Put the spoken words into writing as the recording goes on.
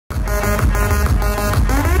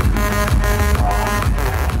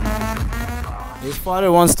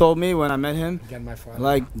father once told me when I met him, Again, my father.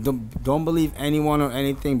 like, don't believe anyone or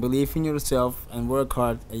anything. Believe in yourself and work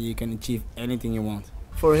hard, and you can achieve anything you want.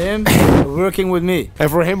 For him, working with me. And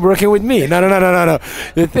for him, working with me. No.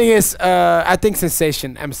 The thing is, I think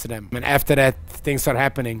sensation, Amsterdam. And after that, things start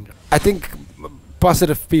happening. I think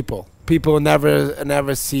positive people. People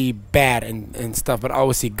never see bad and stuff, but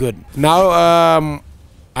always see good. Now,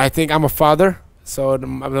 I think I'm a father. So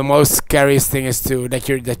the most scariest thing is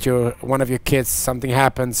that you're one of your kids, something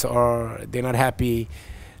happens or they're not happy.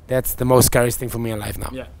 That's the most scariest thing for me in life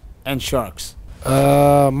now. Yeah. And sharks.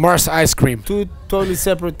 Mars ice cream. Two totally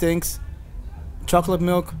separate things. Chocolate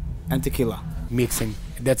milk and tequila. Mixing.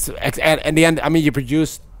 That's and in the end. I mean, you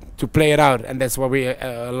produce to play it out, and that's what we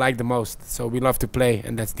like the most. So we love to play,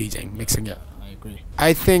 and that's DJing, mixing. Yeah, I agree.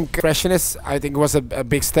 I think freshness. I think it was a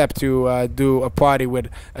big step to do a party with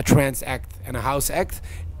a trance act and a house act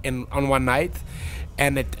on one night,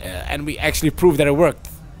 and we actually proved that it worked.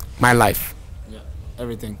 My life. Yeah,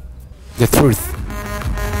 everything. The truth.